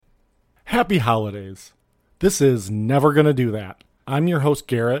Happy holidays. This is Never Gonna Do That. I'm your host,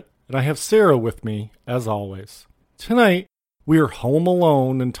 Garrett, and I have Sarah with me, as always. Tonight, we are home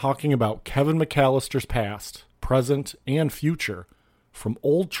alone and talking about Kevin McAllister's past, present, and future, from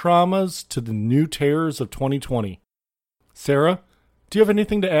old traumas to the new terrors of 2020. Sarah, do you have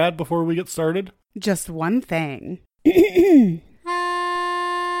anything to add before we get started? Just one thing.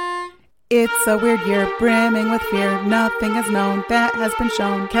 It's a weird year, brimming with fear. Nothing is known that has been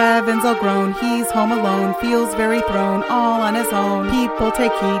shown. Kevin's all grown, he's home alone. Feels very thrown, all on his own. People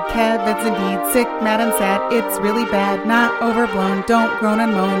take heed, Kevin's indeed sick, mad and sad. It's really bad, not overblown. Don't groan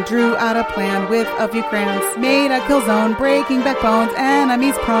and moan. Drew out a plan with a few crayons. Made a kill zone, breaking backbones.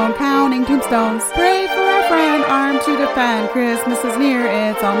 Enemies prone, counting tombstones. Pray for our friend, armed to defend. Christmas is near,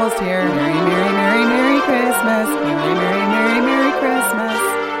 it's almost here. Merry, merry, merry, merry Christmas. Merry, merry, merry, merry Christmas.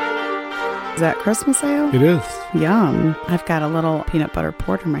 Is that Christmas ale? It is. Yum. I've got a little peanut butter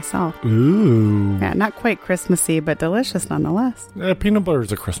porter myself. Ooh. Yeah, not quite Christmassy, but delicious nonetheless. Peanut butter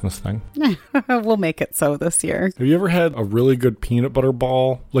is a Christmas thing. We'll make it so this year. Have you ever had a really good peanut butter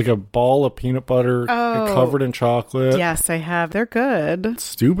ball? Like a ball of peanut butter covered in chocolate? Yes, I have. They're good.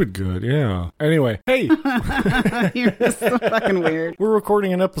 Stupid good, yeah. Anyway, hey. You're just so fucking weird. We're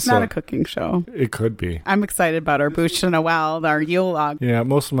recording an episode. It's not a cooking show. It could be. I'm excited about our Bouche de Noel, our Yule log. Yeah,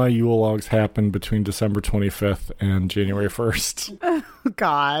 most of my Yule logs happen between December 25th and January 1st. Oh,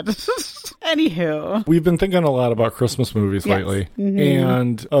 God. Anywho. We've been thinking a lot about Christmas movies lately,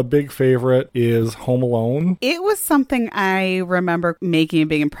 and a big favorite is Home Alone. It was something I remember making a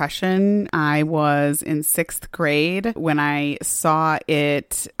big impression. I was in 6th grade when I saw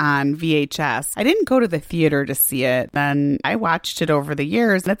it on VHS. I didn't go to the theater to see it. Then I watched it over the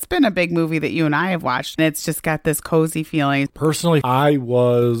years. It's been a big movie that you and I have watched, and it's just got this cozy feeling. Personally, I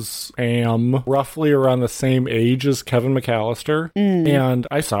am roughly around the same age as Kevin McAllister, and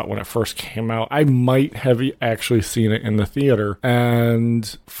I saw it when it first came out. I might have actually seen it in the theater,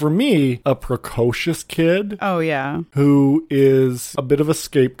 and for me, a precocious kid who is a bit of a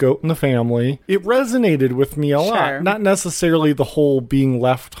scapegoat in the family, it resonated with me a lot. Not necessarily the whole being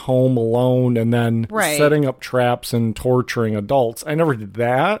left home alone and then setting up traps and torturing adults. I never did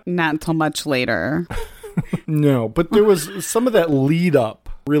that. Not until much later. No, but there was some of that lead up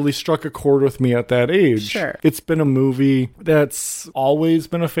really struck a chord with me at that age. Sure. It's been a movie that's always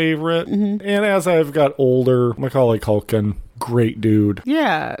been a favorite. And as I've got older, Macaulay Culkin, great dude.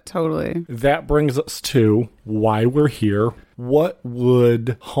 Yeah, totally. That brings us to why we're here. What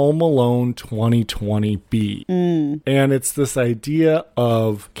would Home Alone 2020 be? And it's this idea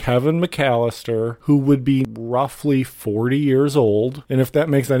of Kevin McAllister, who would be roughly 40 years old. And if that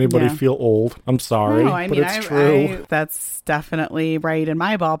makes anybody feel old, I'm sorry, but it's true. That's definitely right in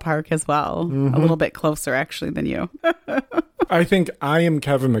my ballpark as well. A little bit closer, actually, than you. I think I am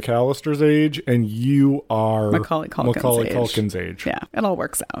Kevin McAllister's age, and you are Macaulay Culkin's age. Yeah, it all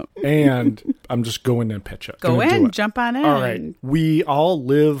works out. And I'm just going and pitch it. Go in, jump on in. All right. We all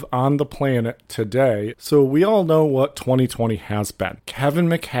live on the planet today, so we all know what 2020 has been. Kevin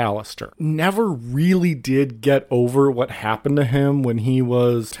McAllister never really did get over what happened to him when he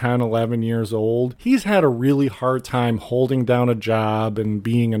was 10, 11 years old. He's had a really hard time holding down a job and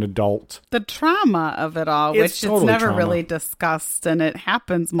being an adult. The trauma of it all, It's totally never trauma. really discussed, and it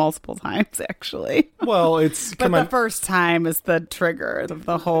happens multiple times, actually. Well, it's... But the first time is the trigger of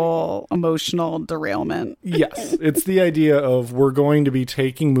the whole emotional derailment. Yes, it's the idea of we're going to be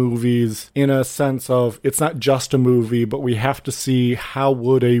taking movies in a sense of it's not just a movie, but we have to see how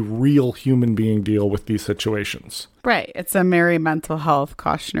would a real human being deal with these situations. Right. It's a merry mental health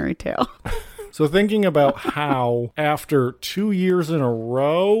cautionary tale. So thinking about how after 2 years in a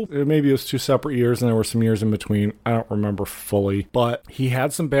row, maybe it was 2 separate years and there were some years in between, I don't remember fully, but he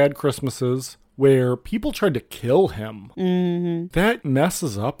had some bad Christmases where people tried to kill him. That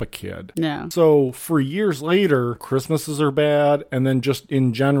messes up a kid. Yeah. So for years later, Christmases are bad, and then just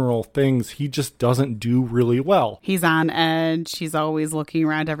in general things, he just doesn't do really well. He's on edge. He's always looking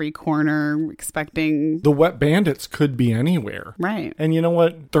around every corner, expecting... The Wet Bandits could be anywhere. Right. And you know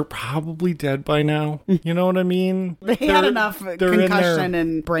what? They're probably dead by now. You know what I mean? They had enough concussion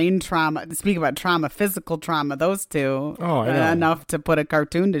and brain trauma. Speak about trauma, physical trauma, those two. Oh, I know. Enough to put a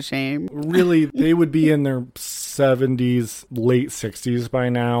cartoon to shame. Really, They would be in their 70s, late 60s by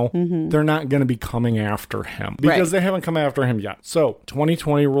now. They're not going to be coming after him because they haven't come after him yet. So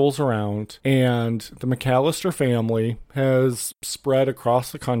 2020 rolls around and the McAllister family has spread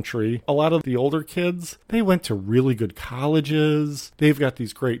across the country. A lot of the older kids, they went to really good colleges. They've got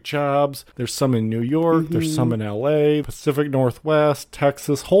these great jobs. There's some in New York. There's some in LA, Pacific Northwest,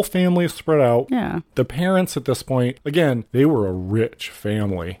 Texas. Whole family is spread out. Yeah. The parents at this point, again, they were a rich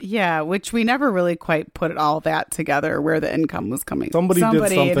family. Yeah, which we never really quite put all that together where the income was coming. Somebody did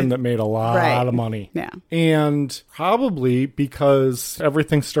something that made a lot of money. Yeah. And probably because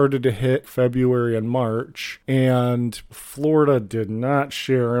everything started to hit February and March and Florida did not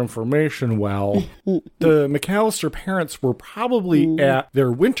share information well, the McAllister parents were probably at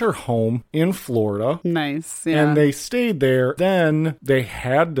their winter home in Florida. Nice. Yeah. And they stayed there. Then they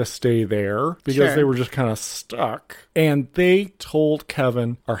had to stay there because they were just kind of stuck. And they told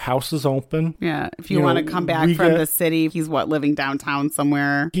Kevin, our house is open. Yeah. If you want to come back from the city, he's living downtown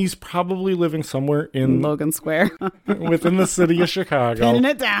somewhere? He's probably living somewhere in Logan Square. within the city of Chicago. Pinning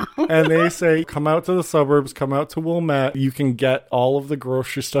it down. And they say, come out to the suburbs, come out to Wilmette. You can get all of the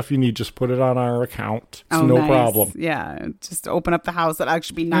grocery stuff you need. Just put it on our account. It's no problem. Yeah. Just open up the house. That'd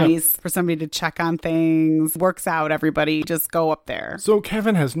actually be nice for somebody to check on things. Works out, everybody. Just go up there. So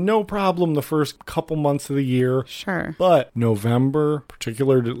Kevin has no problem the first couple months of the year. Sure. But November,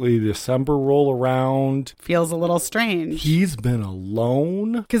 particularly December, roll around. Feels a little strange. He's been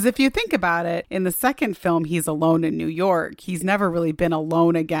alone. Because if you think about it, in the second film, he's alone in New York. He's never really been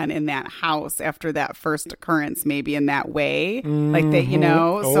alone again in that house after that first occurrence, maybe in that way. Like that,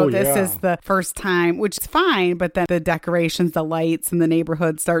 So this is the first time, which is fine. But then the decorations, the lights in the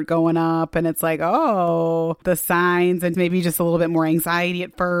neighborhood start going up. And it's like, oh, the signs and maybe just a little bit more anxiety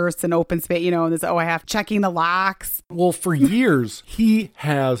at first and open space, and this, I have checking the locks. Well, for years, he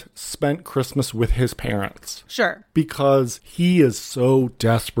has spent Christmas with his parents. Sure. Because he is so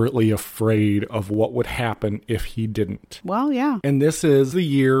desperately afraid of what would happen if he didn't. Well, yeah. And this is the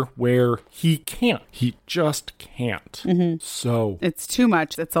year where he can't. He just can't. So it's too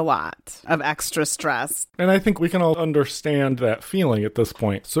much. It's a lot of extra stress. And I think we can all understand that feeling at this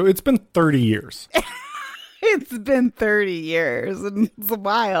point. So it's been 30 years. It's been 30 years. It's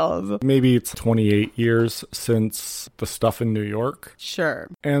wild. Maybe it's 28 years since the stuff in New York. Sure.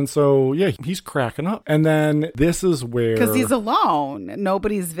 And so, yeah, he's cracking up. And then this is where... Because he's alone.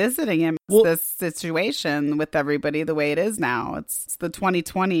 Nobody's visiting him. Well, this situation with everybody the way it is now. It's the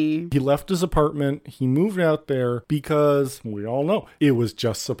 2020. He left his apartment. He moved out there because, we all know, it was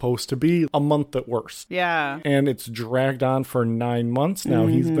just supposed to be a month at worst. Yeah. And it's dragged on for 9 months now.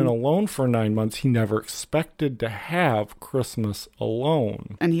 He's been alone for 9 months. He never expected to have Christmas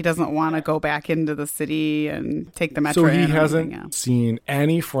alone. And he doesn't want to go back into the city and take the metro. So he hasn't seen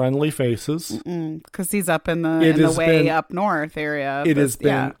any friendly faces. Because he's up in the way up north area. It has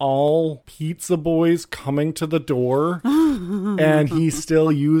been all pizza boys coming to the door. And he's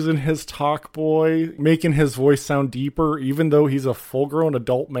still using his talk boy, making his voice sound deeper, even though he's a full-grown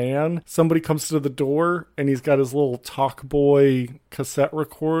adult man. Somebody comes to the door and he's got his little talk boy cassette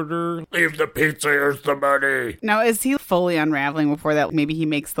recorder. Leave the pizza, here's the money. Now, is he fully unraveling before that? Maybe he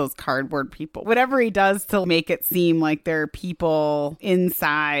makes those cardboard people. Whatever he does to make it seem like there are people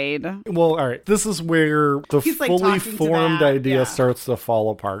inside. Well, all right. This is where the fully formed idea starts to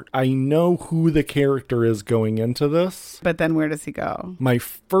fall apart. I know who the character is going into this. But then where does he go? My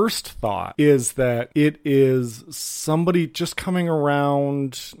first thought is that it is somebody just coming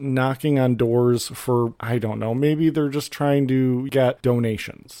around, knocking on doors for, I don't know, maybe they're just trying to get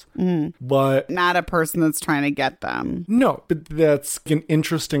donations. But not a person that's trying to get them. No, but that's an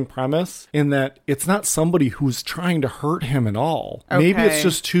interesting premise in that it's not somebody who's trying to hurt him at all. Okay. Maybe it's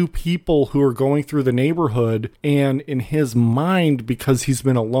just two people who are going through the neighborhood, and in his mind, because he's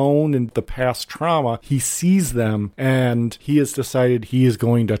been alone in the past trauma, he sees them and he has decided he is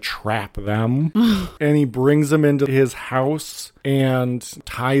going to trap them. And he brings them into his house and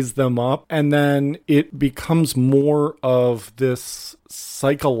ties them up. And then it becomes more of this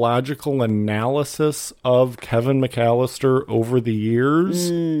psychological analysis of Kevin McAllister over the years.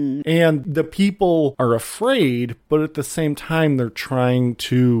 And the people are afraid, but at the same time, they're trying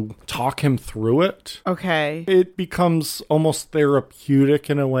to talk him through it. Okay. It becomes almost therapeutic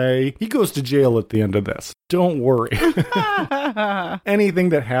in a way. He goes to jail at the end of this. don't worry. Anything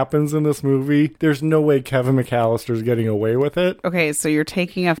that happens in this movie, there's no way Kevin McAllister's getting away with it. Okay, so you're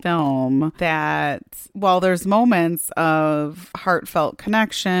taking a film that, while there's moments of heartfelt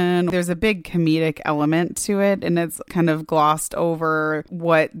connection, there's a big comedic element to it, and it's kind of glossed over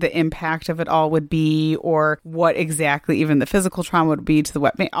what the impact of it all would be, or what exactly even the physical trauma would be to the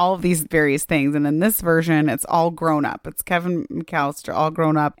weapon, all of these various things. And in this version, it's all grown up. It's Kevin McAllister all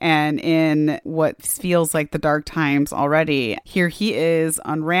grown up and in what feels like the dark times already. Here he is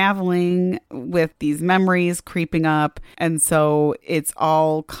unraveling with these memories creeping up. And so it's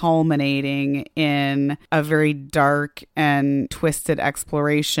all culminating in a very dark and twisted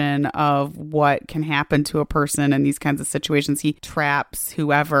exploration of what can happen to a person in these kinds of situations. He traps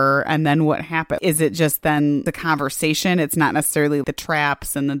whoever, and then what happens? Is it just then the conversation? It's not necessarily the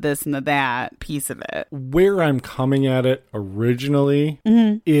traps and the this and the that piece of it. Where I'm coming at it originally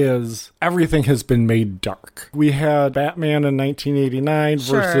is everything has been made dark. We had Batman in 1989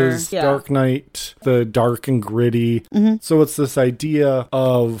 versus Dark Knight, the dark and gritty. So it's this idea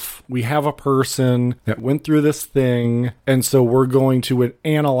of we have a person that went through this thing, and so we're going to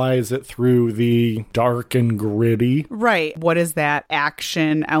analyze it through the dark and gritty. Right. What is that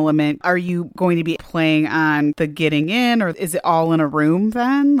action element? Are you going to be playing on the getting in, or is it all in a room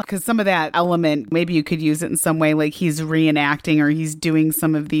then? Because some of that element, maybe you could use it in some way, like he's reenacting or he's doing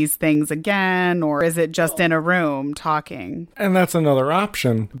some of these things again, or is it just in a room talking? And that's another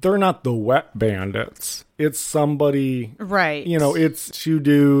option. They're not the wet bandits. It's somebody, right? You know, it's two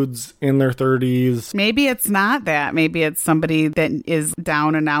dudes in their 30s. Maybe it's not that. Maybe it's somebody that is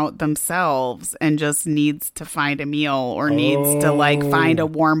down and out themselves and just needs to find a meal or needs to like find a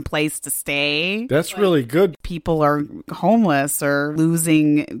warm place to stay. That's really good. People are homeless or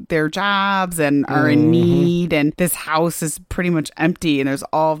losing their jobs and are in need, and this house is pretty much empty and there's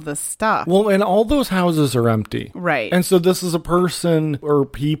all of this stuff. Well, and all those houses are empty. Right. And so this is a person or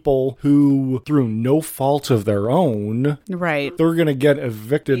people who, through no fault of their own, right, they're going to get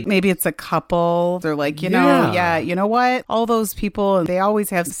evicted. Maybe it's a couple. They're like, you know what? All those people, they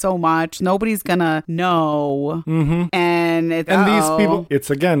always have so much. Nobody's going to know. And these people, it's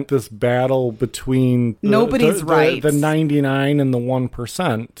again, this battle between the 99 and the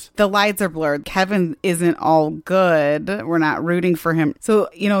 1%. The lines are blurred. Kevin isn't all good. We're not rooting for him. So,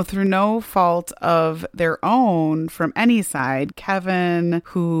 through no fault of their own from any side, Kevin,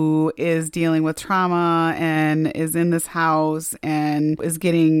 who is dealing with trauma and is in this house and is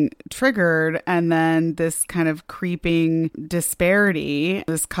getting triggered, and then this kind of creeping disparity,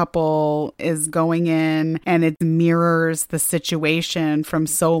 this couple is going in and it mirrors the situation from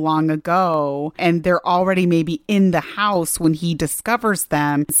so long ago, and they're already maybe in the house when he discovers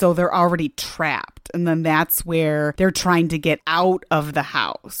them, so they're already trapped. And then that's where they're trying to get out of the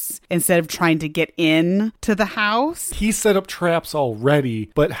house instead of trying to get in to the house. He set up traps already,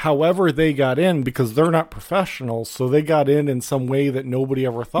 but however they got in, because they're not professionals, so they got in some way that nobody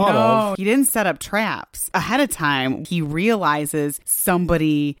ever thought of. He didn't set up traps. Ahead of time, he realizes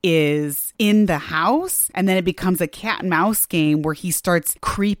somebody is in the house, and then it becomes a cat and mouse game where he starts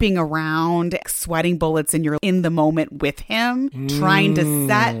creeping around, sweating bullets, and you're in the moment with him, trying to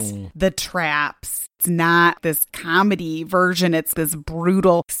set the traps. It's not this comedy version. It's this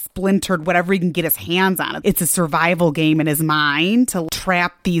brutal, splintered, whatever he can get his hands on. It's a survival game in his mind to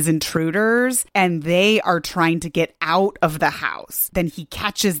trap these intruders, and they are trying to get out of the house. Then he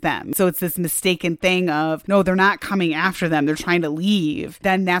catches them. So it's this mistaken thing of, no, they're not coming after them. They're trying to leave.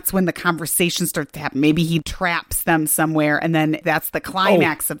 Then that's when the conversation starts to happen. Maybe he traps them somewhere, and then that's the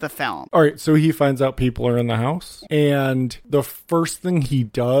climax of the film. All right, so he finds out people are in the house, and the first thing he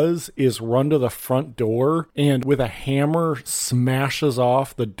does is run to the front door and with a hammer smashes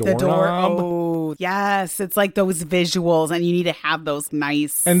off the doorknob. Oh, yes. It's like those visuals, and you need to have those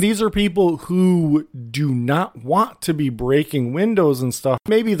nice. And these are people who do not want to be breaking windows and stuff.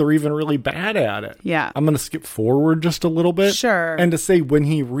 Maybe they're even really bad at it. Yeah. I'm going to skip forward just a little bit. Sure. And to say when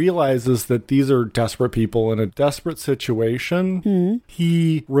he realizes that these are desperate people in a desperate situation,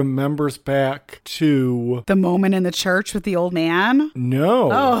 he remembers back to the moment in the church with the old man. No.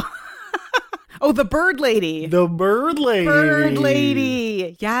 Oh. Oh, the bird lady. The bird lady. Bird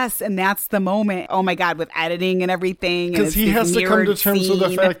lady. Yes. And that's the moment. Oh, my God, with editing and everything. Because he has to come to terms with the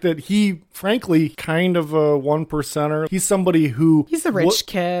fact that he, frankly, kind of a 1%er. He's somebody who... He's a rich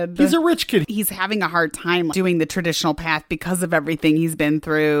kid. He's a rich kid. He's having a hard time doing the traditional path because of everything he's been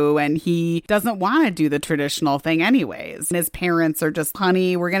through. And he doesn't want to do the traditional thing anyways. And his parents are just,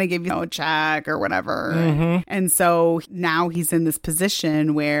 honey, we're going to give you a check or whatever. And so now he's in this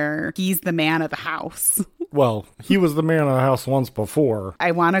position where he's the man of the house. Well, he was the man of the house once before.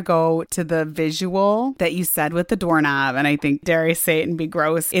 I want to go to the visual that you said with the doorknob, and I think, dare I say it and be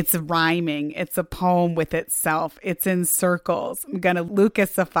gross, it's rhyming. It's a poem with itself. It's in circles. I'm going to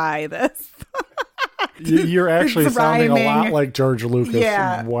Lucasify this. You're actually sounding rhyming. a lot like George Lucas.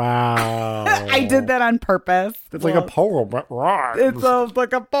 Yeah. Wow. I did that on purpose. It's like a poem that rhymes. It's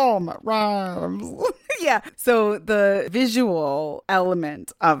like a poem that rhymes. Yeah. So the visual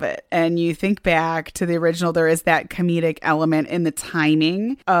element of it, and you think back to the original, there is that comedic element in the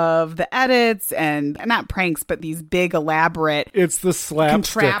timing of the edits and not pranks, but these big elaborate It's the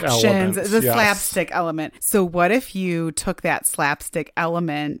slapstick contraptions, element. the yes. slapstick element. So what if you took that slapstick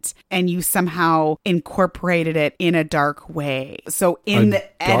element and you somehow incorporated it in a dark way? So in the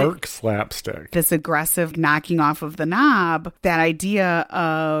dark slapstick. this aggressive knocking off of the knob, that idea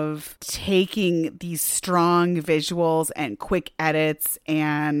of taking these strong visuals and quick edits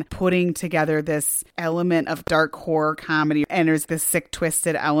and putting together this element of dark horror comedy, and there's this sick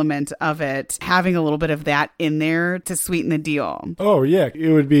twisted element of it, having a little bit of that in there to sweeten the deal. Oh, yeah. It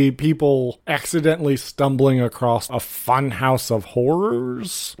would be people accidentally stumbling across a fun house of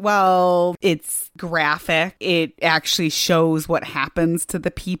horrors. Well, it's graphic. It actually shows what happens to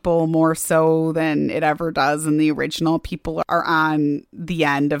the people more so than it ever does in the original. People are on the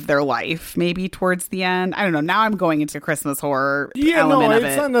end of their life, maybe towards the end. I don't know. Now I'm going into Christmas horror element of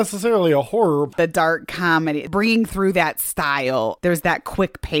it's it. not necessarily a horror. The dark comedy, bringing through that style. There's that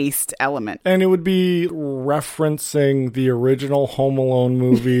quick-paced element. And it would be referencing the original Home Alone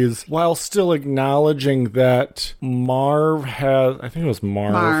movies while still acknowledging that Marv has, I think it was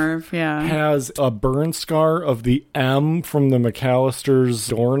Marv, yeah. has a burn scar of the M from the McAllister's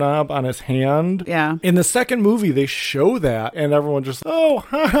doorknob on his hand. Yeah. In the second movie, they show that, and everyone just, oh,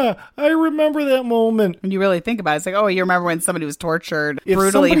 haha, I remember that moment. When you really think about it, it's like, oh, you remember when somebody was tortured, If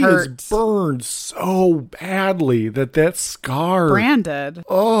brutally somebody hurt. is burned so badly that scar... Branded.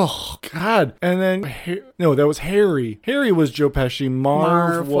 Oh, God. And then, no, that was Harry. Harry was Joe Pesci.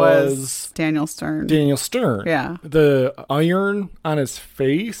 Marv was Daniel Stern. Daniel Stern. Yeah. The iron on his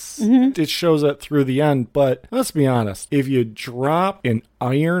face, it shows that through the end. But let's be honest. If you drop an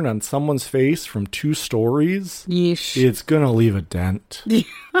iron on someone's face from 2 stories, Yeesh. it's going to leave a dent.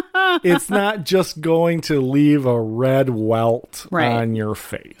 It's not just going to leave a red welt on your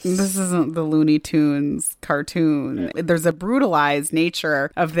face. This isn't the Looney Tunes cartoon. There's a brutalized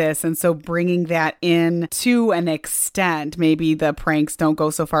nature of this. And so bringing that in to an extent, maybe the pranks don't go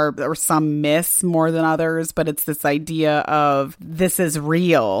so far or some miss more than others, but it's this idea of this is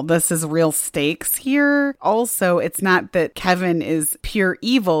real. This is real stakes here. Also, it's not that Kevin is pure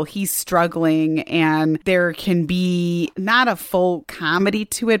evil. He's struggling, and there can be not a full comedy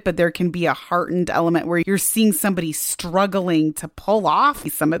to it, but there can be a heartened element where you're seeing somebody struggling to pull off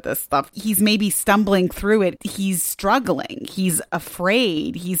some of this stuff. He's maybe stumbling through it. He's struggling. He's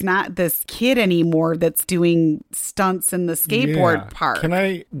afraid. He's not this kid anymore that's doing stunts in the skateboard park.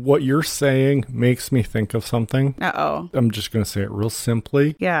 What you're saying makes me think of something. Uh-oh. I'm just going to say it real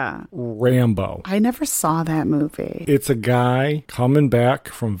simply. Yeah. Rambo. I never saw that movie. It's a guy coming back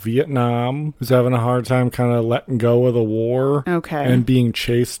from Vietnam who's having a hard time kind of letting go of the war. Okay. And being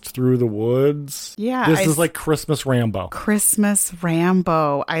chased through the woods. Yeah. This is like Christmas Rambo. Christmas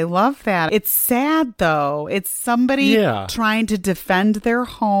Rambo. I love that. It's sad, though. It's somebody trying to defend their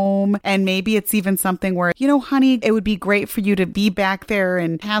home. And maybe it's even something where, you know, honey, it would be great for you to be back there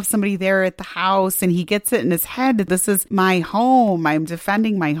and have somebody there at the house. And he gets it in his head. This is my home. I'm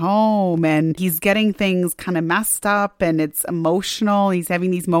defending my home. And he's getting things kind of messed up, and it's emotional. He's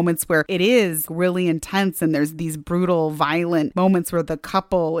having these moments where it is really intense, and there's these brutal, violent moments where the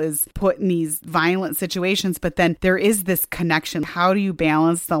couple is put in these violent situations, but then there is this connection. How do you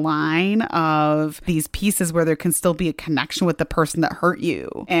balance the line of these pieces where there can still be a connection with the person that hurt you?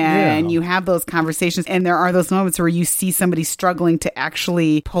 And you have those conversations, and there are those moments where you see somebody struggling to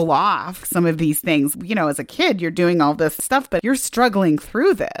actually pull off some of these things. You know, as a kid, you're doing all this stuff, but you're struggling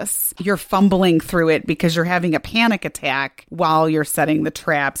through this. You're fumbling through it because you're having a panic attack while you're setting the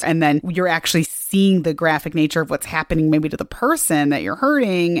traps, and then you're actually seeing the graphic nature of what's happening maybe to the person that you're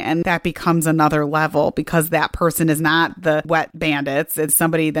hurting, and that becomes another level because that person is not the wet bandits. It's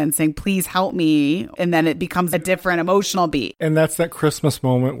somebody then saying, please help me, and then it becomes a different emotional beat. And that's that Christmas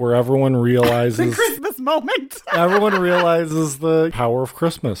moment where everyone realizes Christmas Christmas moment. Everyone realizes the power of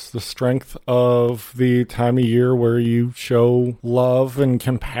Christmas, the strength of the time of year where you show love and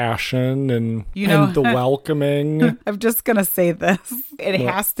compassion and the welcoming. I'm just going to say this. It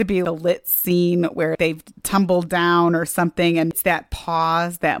has to be a lit scene where they've tumbled down or something, and it's that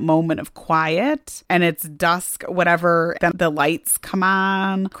pause, that moment of quiet, and it's dusk, whatever, then the lights come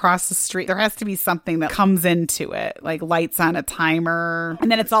on across the street. There has to be something that comes into it, like lights on a timer,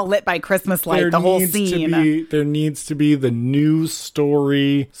 and then it's all lit by Christmas light, the whole scene. There needs to be the news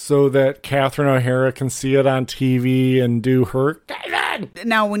story so that Catherine O'Hara can see it on TV and do her...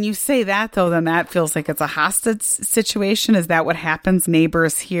 Now, when you say that, though, then that feels like it's a hostage situation. Is that what happens?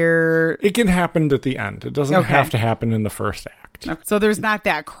 Neighbors here? It can happen at the end. It doesn't have to happen in the first act. So there's not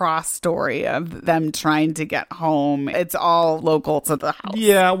that cross story of them trying to get home. It's all local to the house.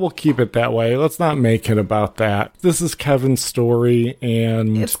 Yeah, we'll keep it that way. Let's not make it about that. This is Kevin's story,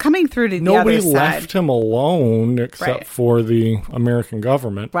 and it's coming through to the nobody other side. left him alone except for the American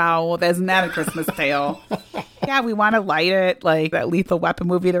government. Wow, well, isn't that a Christmas tale? Yeah, we want to light it like that Lethal Weapon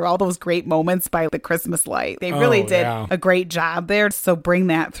movie. There are all those great moments by the Christmas light. They really did a great job there. So bring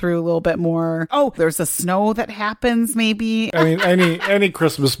that through a little bit more. Oh, there's a snow that happens maybe. I mean, any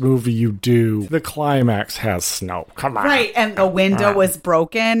Christmas movie you do, the climax has snow. Come on. Right. And the window was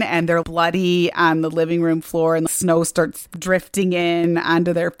broken and they're bloody on the living room floor and the snow starts drifting in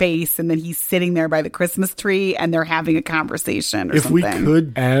onto their face. And then he's sitting there by the Christmas tree and they're having a conversation or something. If we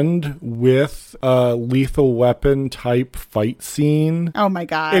could end with a Lethal Weapon type fight scene. Oh my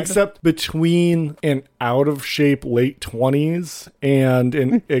God. Except between an out of shape late 20s and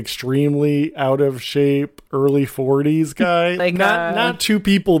an extremely out of shape early 40s guy. Like not two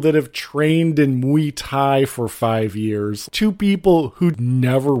people that have trained in Muay Thai for 5 years. Two people who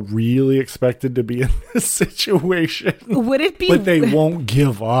never really expected to be in this situation. Would it be? But they won't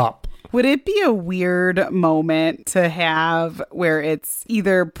give up. Would it be a weird moment to have where it's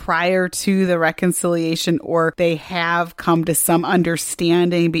either prior to the reconciliation or they have come to some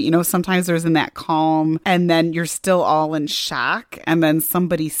understanding, but sometimes there's in that calm and then you're still all in shock and then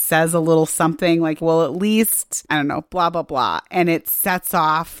somebody says a little something like, well, at least, I don't know, blah, blah, blah. And it sets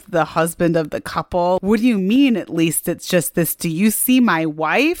off the husband of the couple. What do you mean at least it's just this? Do you see my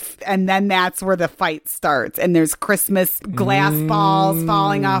wife? And then that's where the fight starts. And there's Christmas glass balls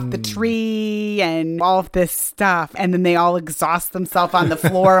falling off the tree and all of this stuff. And then they all exhaust themselves on the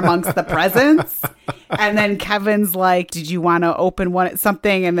floor amongst the presents. And then Kevin's like, did you want to open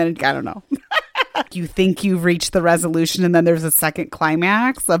something? And then, I don't know. You think you've reached the resolution and then there's a second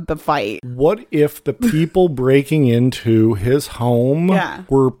climax of the fight. What if the people breaking into his home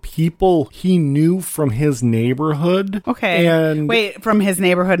were people he knew from his neighborhood? Okay. And wait, from his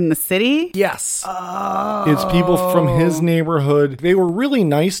neighborhood in the city? Yes. Oh. It's people from his neighborhood. They were really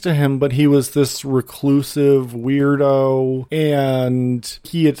nice to him, but he was this reclusive weirdo and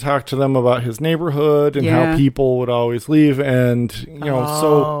he had talked to them about his neighborhood and how people would always leave and,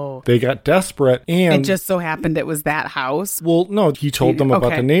 so they got desperate. And it just so happened it was that house. Well, no, he told them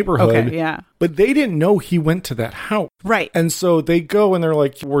about the neighborhood. Okay, yeah. But they didn't know he went to that house. Right. And so they go and they're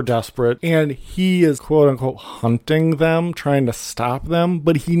like, we're desperate. And he is, quote unquote, hunting them, trying to stop them,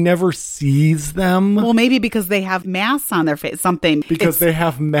 but he never sees them. Well, maybe because they have masks on their face, something. Because they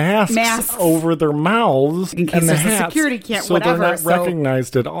have masks over their mouths. In case there's a security camera, so whatever. They're not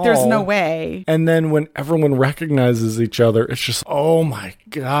recognized at all. There's no way. And then when everyone recognizes each other, it's just, oh my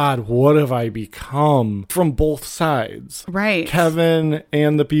God, what have I become? From both sides. Right. Kevin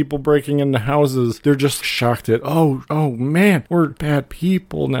and the people breaking into houses, they're just shocked at, oh man, we're bad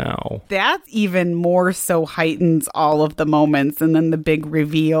people now. That even more so heightens all of the moments and then the big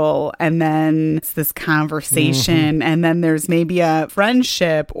reveal and then it's this conversation and then there's maybe a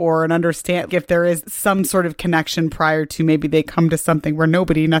friendship or an understanding if there is some sort of connection prior to maybe they come to something where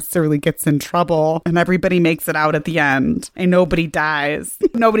nobody necessarily gets in trouble and everybody makes it out at the end and nobody dies.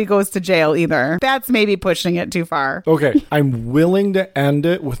 Nobody goes to jail either. That's maybe pushing it too far. Okay, I'm willing to end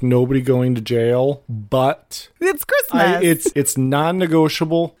it with nobody going to jail, but it's Christmas. It's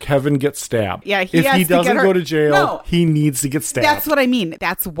non-negotiable. Kevin gets stabbed. Yeah, if he doesn't go to jail, he needs to get stabbed. That's what I mean.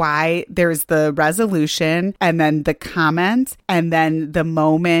 That's why there's the resolution and then the comment and then the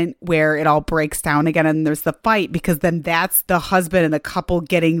moment where it all breaks down again and there's the fight because then that's the husband and the couple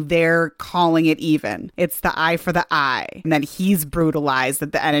getting there, calling it even. It's the eye for the eye. And then he's brutalized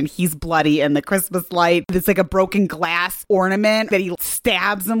at the end and he's bloody and the Christmas light. It's like a broken glass ornament that he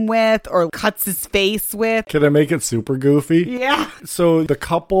stabs him with or cuts his face with. Can I make it super goofy? Yeah. So the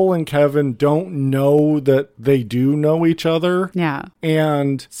couple and Kevin don't know that they do know each other. Yeah.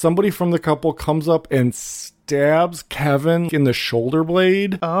 And somebody from the couple comes up and stabs stabs Kevin in the shoulder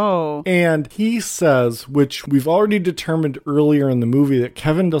blade. Oh. And he says, which we've already determined earlier in the movie, that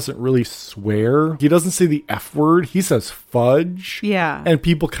Kevin doesn't really swear. He doesn't say the F word. He says fudge. Yeah. And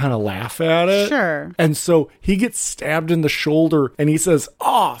people kind of laugh at it. Sure. And so he gets stabbed in the shoulder and he says,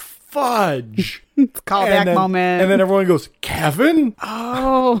 "Oh, fudge." Callback moment. And then everyone goes, "Kevin?"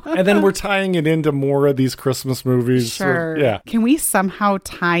 Oh. And then we're tying it into more of these Christmas movies. Sure. So, yeah. Can we somehow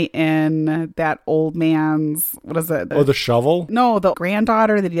tie in that old man's, what is it? Oh, the shovel? No, the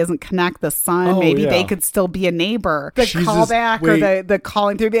granddaughter that he doesn't connect the son. Oh, Maybe yeah. they could still be a neighbor. The Jesus, callback or wait. the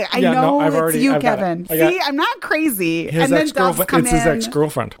calling through. I Yeah, know no, I've it's already- you, I've got it. Kevin. I got- See, I'm not crazy. His and then Doves ex-girlfriend. come It's in. his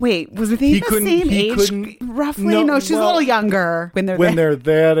ex-girlfriend. Wait, was they He the couldn't- same he age? couldn't- Roughly? No, No, she's a well- little younger when they're When they're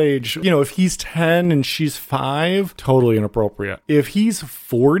that age, if he's 10 and she's 5, totally inappropriate. If he's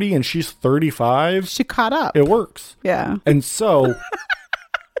 40 and she's 35, She caught up. it works. Yeah. And so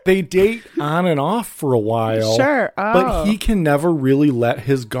they date on and off for a while. Sure. Oh. But he can never really let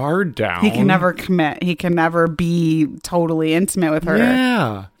his guard down. He can never commit. He can never be totally intimate with her.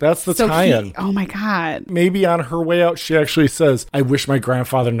 Yeah, that's the So tie-in. oh my God. Maybe on her way out, she actually says, "I wish my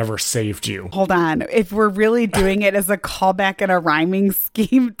grandfather never saved you." Hold on. If we're really doing it as a callback and a rhyming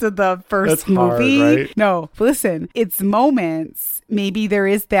scheme to the first That's hard, movie. right? No, listen, it's moments. Maybe there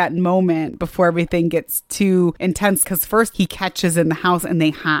is that moment before everything gets too intense because first he catches in the house and they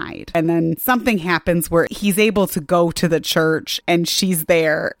hide. And then something happens where he's able to go to the church and she's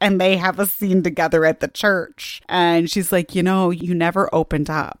there and they have a scene together at the church. And she's like, you never opened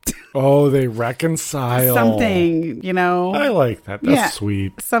up. Oh, they reconcile. Something, I like that. That's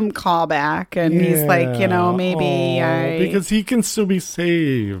sweet. Some callback. And he's like, maybe Aw, because he can still be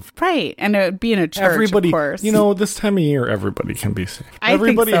saved. Right. And it would be in a church, Everybody, of course. this time of year, everybody can be saved. I think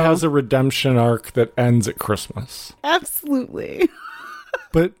Everybody so. has a redemption arc that ends at Christmas. Absolutely.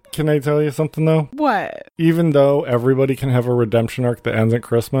 But can I tell you something, though? What? Even though everybody can have a redemption arc that ends at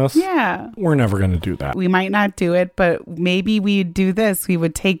Christmas, Yeah. we're never going to do that. We might not do it, but maybe we'd do this. We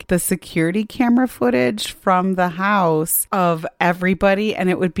would take the security camera footage from the house of everybody, and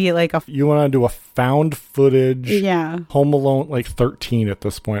it would be like a... You want to do a found footage Yeah. Home Alone, like 13 at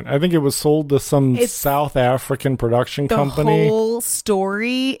this point. I think it was sold to some South African production The company. whole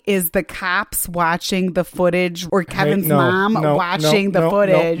story is the cops watching the footage or Kevin's No, mom no, watching the no,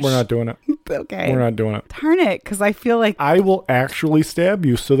 footage. No, we're not doing it. Okay. We're not doing it. Darn it, because I feel like... I will actually stab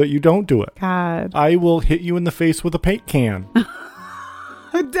you so that you don't do it. God. I will hit you in the face with a paint can.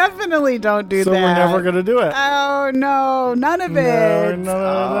 Definitely don't do So that. we're never going to do it. Oh, no. None of it.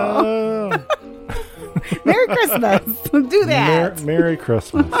 No. Merry Christmas. Do that. Merry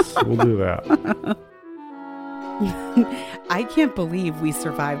Christmas. We'll do that. I can't believe we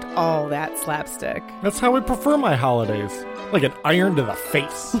survived all that slapstick. That's how I prefer my holidays. Like an iron to the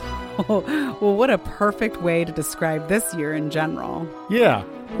face. Well, what a perfect way to describe this year in general. Yeah.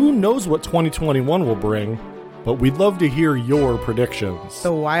 Who knows what 2021 will bring? But we'd love to hear your predictions.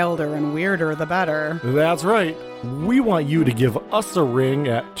 The wilder and weirder, the better. That's right. We want you to give us a ring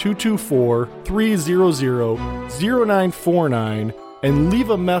at 224-300-0949 and leave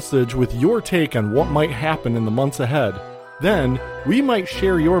a message with your take on what might happen in the months ahead. Then, we might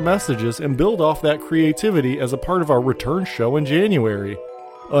share your messages and build off that creativity as a part of our return show in January.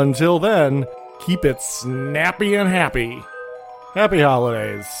 Until then, keep it snappy and happy. Happy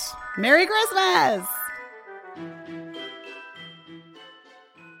holidays. Merry Christmas!